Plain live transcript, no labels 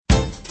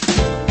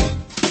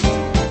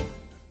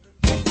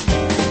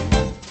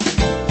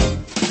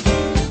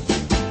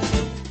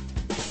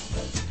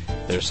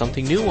There's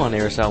something new on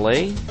Airs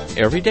LA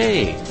every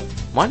day.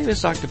 My name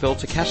is Dr. Bill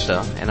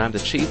Takeshita, and I'm the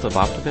Chief of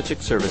Optometric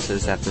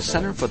Services at the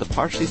Center for the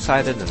Partially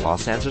Sighted in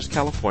Los Angeles,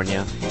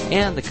 California,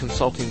 and the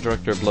Consulting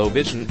Director of Low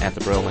Vision at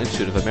the Braille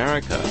Institute of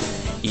America.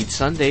 Each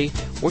Sunday,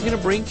 we're going to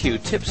bring to you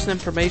tips and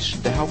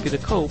information to help you to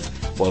cope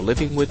while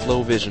living with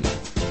low vision.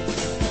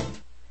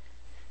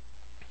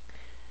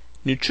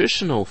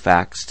 Nutritional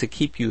facts to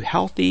keep you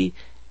healthy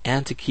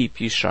and to keep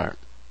you sharp.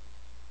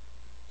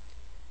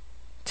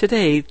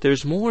 Today,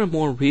 there's more and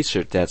more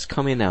research that's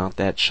coming out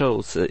that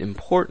shows the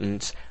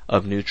importance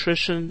of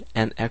nutrition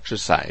and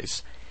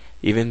exercise.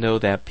 Even though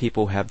that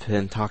people have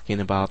been talking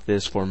about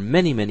this for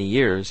many, many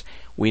years,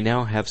 we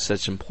now have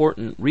such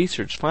important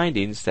research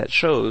findings that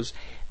shows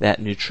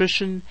that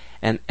nutrition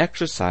and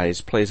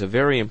exercise plays a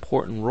very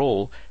important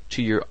role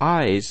to your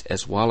eyes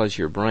as well as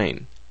your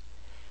brain.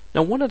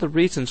 Now, one of the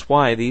reasons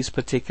why these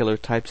particular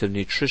types of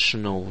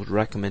nutritional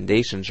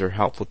recommendations are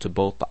helpful to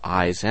both the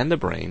eyes and the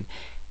brain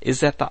is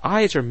that the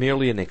eyes are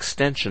merely an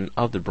extension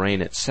of the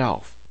brain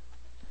itself.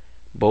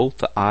 Both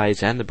the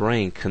eyes and the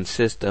brain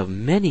consist of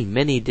many,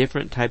 many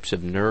different types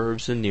of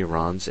nerves and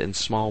neurons and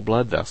small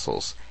blood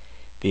vessels.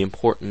 The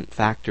important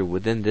factor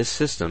within this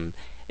system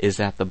is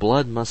that the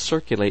blood must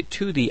circulate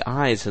to the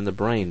eyes and the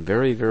brain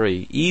very,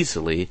 very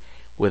easily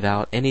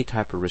without any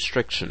type of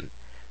restriction.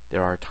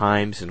 There are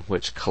times in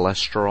which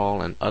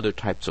cholesterol and other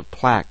types of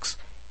plaques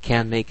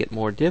can make it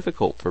more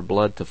difficult for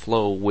blood to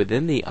flow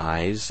within the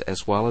eyes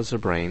as well as the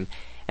brain,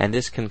 and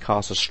this can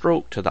cause a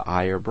stroke to the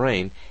eye or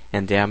brain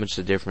and damage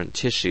the different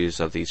tissues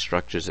of these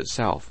structures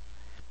itself.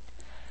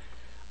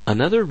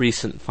 Another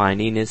recent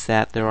finding is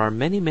that there are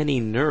many, many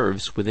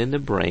nerves within the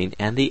brain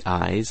and the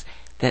eyes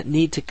that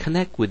need to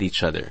connect with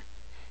each other.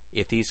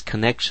 If these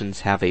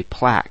connections have a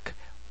plaque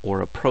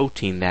or a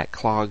protein that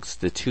clogs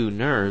the two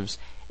nerves,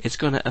 it's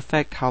going to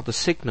affect how the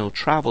signal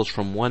travels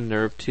from one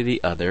nerve to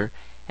the other,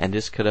 and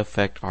this could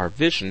affect our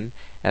vision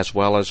as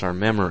well as our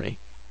memory.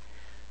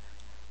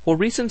 Well,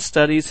 recent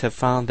studies have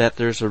found that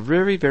there's a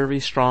very,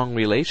 very strong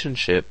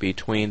relationship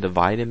between the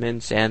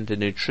vitamins and the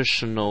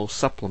nutritional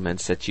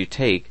supplements that you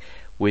take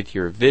with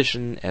your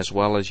vision as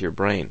well as your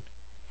brain.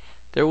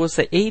 There was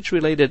the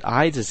age-related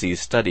eye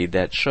disease study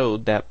that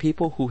showed that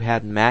people who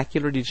had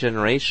macular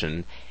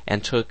degeneration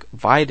and took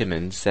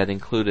vitamins that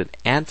included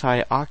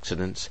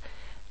antioxidants,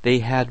 they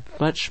had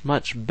much,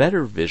 much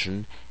better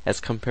vision as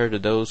compared to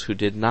those who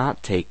did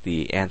not take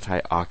the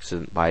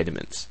antioxidant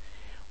vitamins.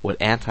 What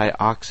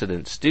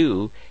antioxidants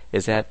do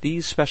is that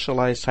these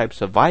specialized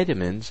types of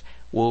vitamins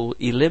will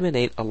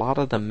eliminate a lot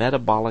of the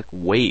metabolic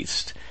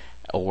waste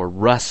or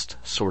rust,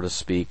 so to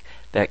speak,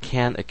 that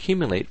can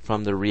accumulate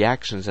from the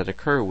reactions that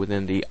occur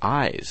within the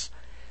eyes.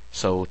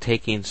 So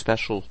taking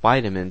special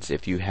vitamins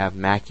if you have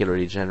macular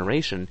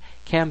degeneration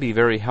can be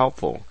very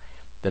helpful.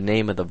 The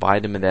name of the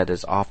vitamin that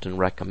is often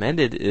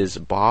recommended is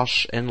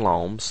Bausch &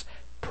 Lomb's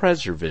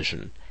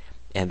PreserVision,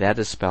 and that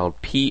is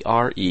spelled P-R-E-S-E-R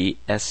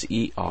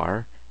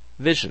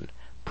Vision,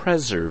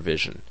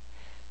 PreserVision.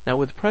 Now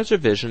with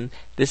PreserVision,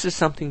 this is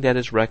something that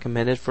is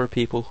recommended for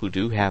people who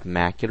do have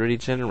macular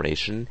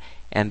degeneration,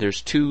 and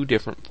there's two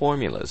different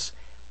formulas.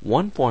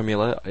 One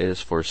formula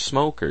is for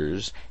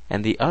smokers,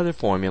 and the other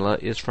formula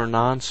is for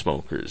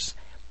non-smokers.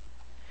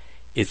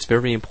 It's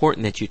very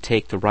important that you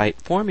take the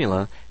right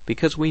formula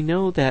because we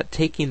know that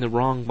taking the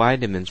wrong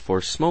vitamins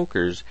for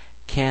smokers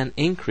can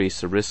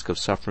increase the risk of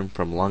suffering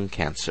from lung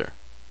cancer.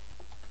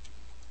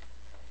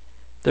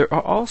 There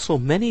are also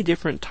many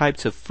different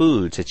types of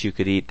foods that you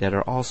could eat that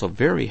are also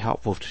very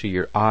helpful to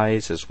your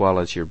eyes as well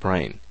as your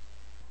brain.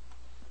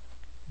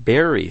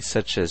 Berries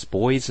such as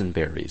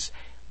boysenberries,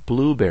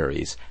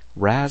 blueberries,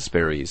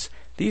 raspberries,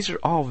 these are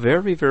all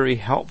very, very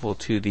helpful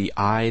to the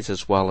eyes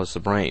as well as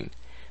the brain.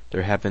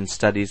 There have been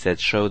studies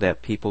that show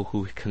that people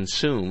who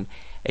consume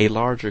a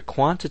larger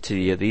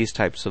quantity of these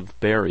types of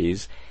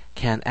berries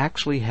can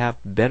actually have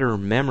better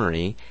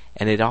memory,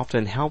 and it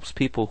often helps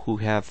people who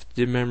have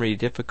memory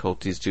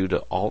difficulties due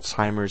to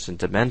Alzheimer's and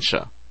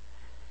dementia.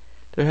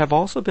 There have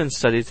also been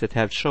studies that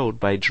have showed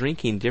by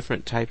drinking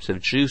different types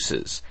of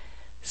juices,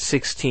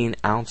 16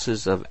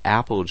 ounces of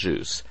apple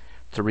juice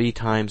 3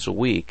 times a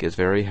week is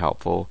very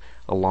helpful,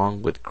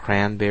 along with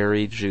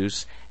cranberry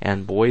juice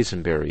and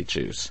boysenberry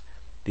juice.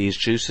 These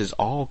juices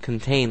all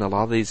contain a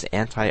lot of these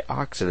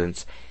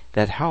antioxidants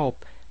that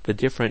help the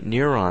different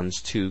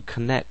neurons to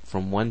connect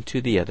from one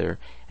to the other,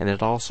 and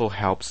it also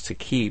helps to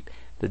keep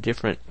the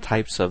different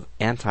types of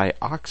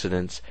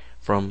antioxidants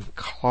from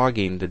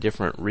clogging the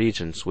different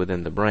regions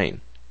within the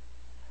brain.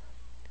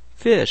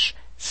 Fish,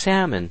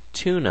 salmon,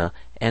 tuna,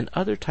 and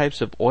other types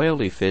of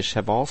oily fish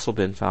have also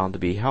been found to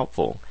be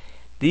helpful.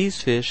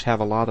 These fish have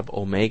a lot of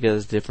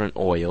omegas, different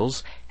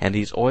oils, and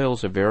these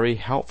oils are very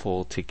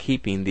helpful to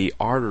keeping the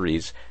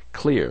arteries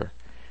clear.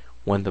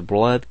 When the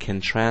blood can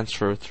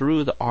transfer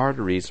through the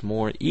arteries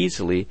more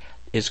easily,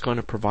 it's going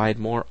to provide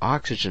more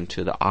oxygen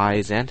to the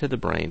eyes and to the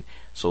brain,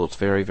 so it's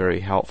very, very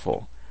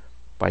helpful.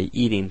 By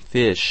eating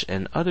fish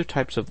and other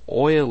types of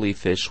oily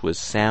fish with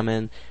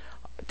salmon,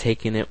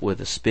 taking it with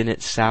a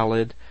spinach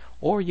salad,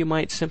 or you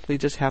might simply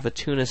just have a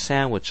tuna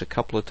sandwich a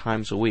couple of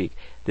times a week.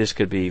 This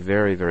could be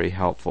very, very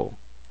helpful.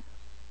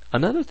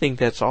 Another thing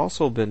that's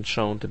also been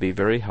shown to be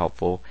very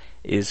helpful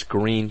is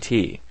green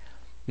tea.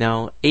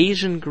 Now,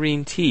 Asian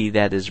green tea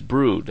that is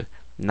brewed,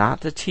 not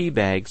the tea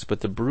bags,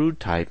 but the brewed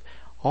type,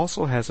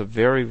 also has a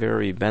very,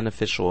 very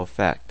beneficial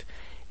effect.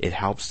 It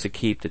helps to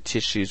keep the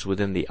tissues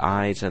within the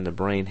eyes and the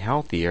brain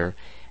healthier,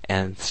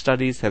 and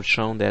studies have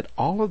shown that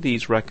all of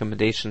these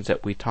recommendations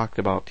that we talked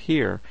about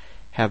here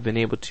have been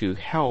able to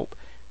help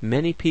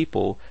many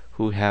people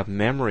who have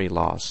memory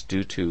loss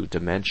due to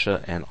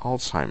dementia and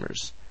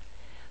Alzheimer's.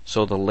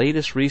 So the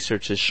latest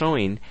research is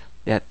showing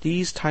that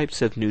these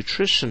types of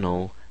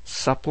nutritional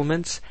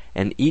supplements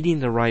and eating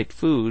the right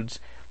foods,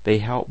 they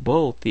help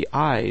both the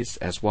eyes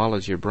as well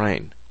as your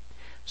brain.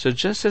 So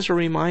just as a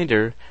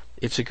reminder,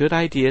 it's a good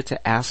idea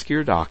to ask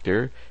your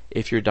doctor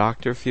if your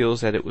doctor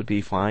feels that it would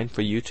be fine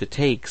for you to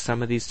take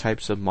some of these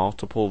types of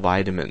multiple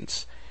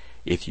vitamins.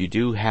 If you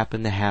do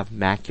happen to have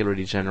macular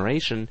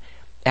degeneration,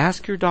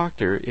 ask your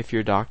doctor if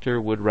your doctor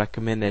would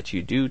recommend that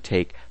you do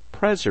take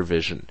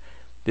PreserVision.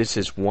 This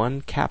is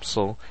one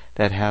capsule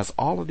that has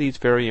all of these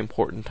very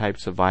important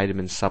types of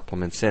vitamin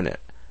supplements in it.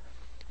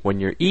 When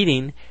you're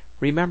eating,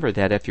 remember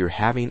that if you're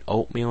having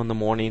oatmeal in the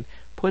morning,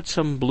 put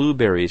some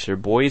blueberries or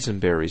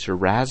boysenberries or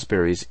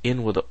raspberries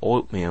in with the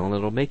oatmeal, and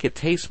it'll make it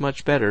taste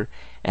much better,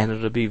 and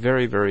it'll be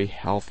very, very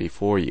healthy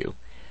for you.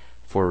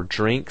 For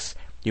drinks,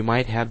 you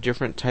might have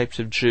different types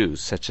of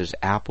juice, such as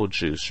apple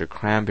juice or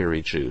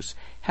cranberry juice.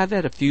 Have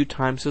that a few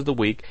times of the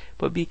week,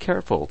 but be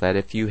careful that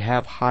if you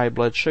have high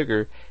blood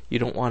sugar, you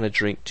don't want to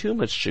drink too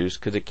much juice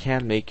because it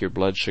can make your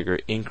blood sugar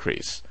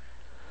increase.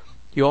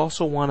 You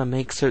also want to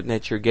make certain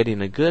that you're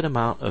getting a good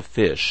amount of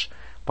fish.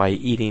 By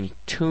eating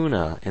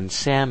tuna and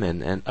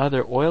salmon and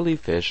other oily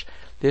fish,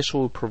 this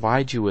will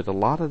provide you with a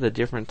lot of the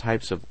different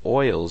types of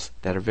oils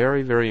that are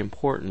very, very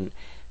important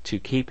to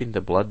keeping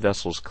the blood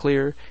vessels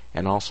clear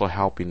and also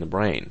helping the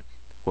brain.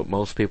 What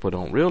most people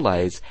don't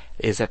realize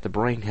is that the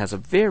brain has a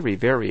very,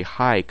 very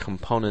high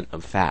component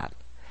of fat.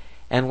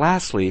 And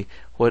lastly,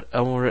 what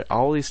it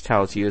always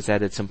tells you is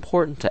that it's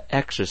important to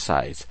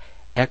exercise.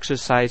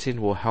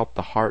 Exercising will help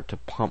the heart to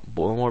pump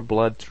more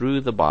blood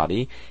through the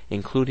body,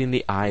 including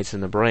the eyes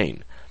and the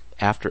brain.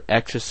 After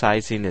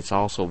exercising, it's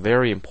also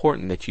very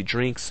important that you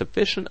drink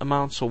sufficient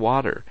amounts of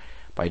water.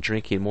 By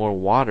drinking more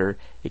water,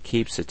 it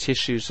keeps the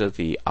tissues of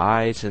the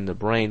eyes and the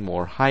brain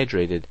more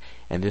hydrated,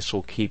 and this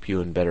will keep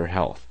you in better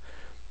health.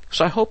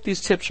 So I hope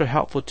these tips are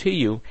helpful to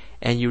you,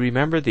 and you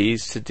remember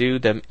these to do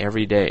them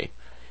every day.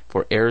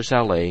 For Airs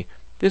LA,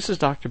 this is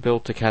Dr. Bill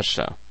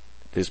Takeshita.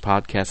 This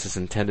podcast is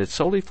intended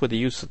solely for the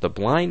use of the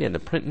blind and the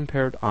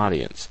print-impaired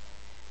audience.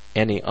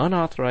 Any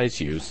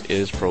unauthorized use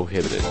is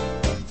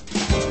prohibited.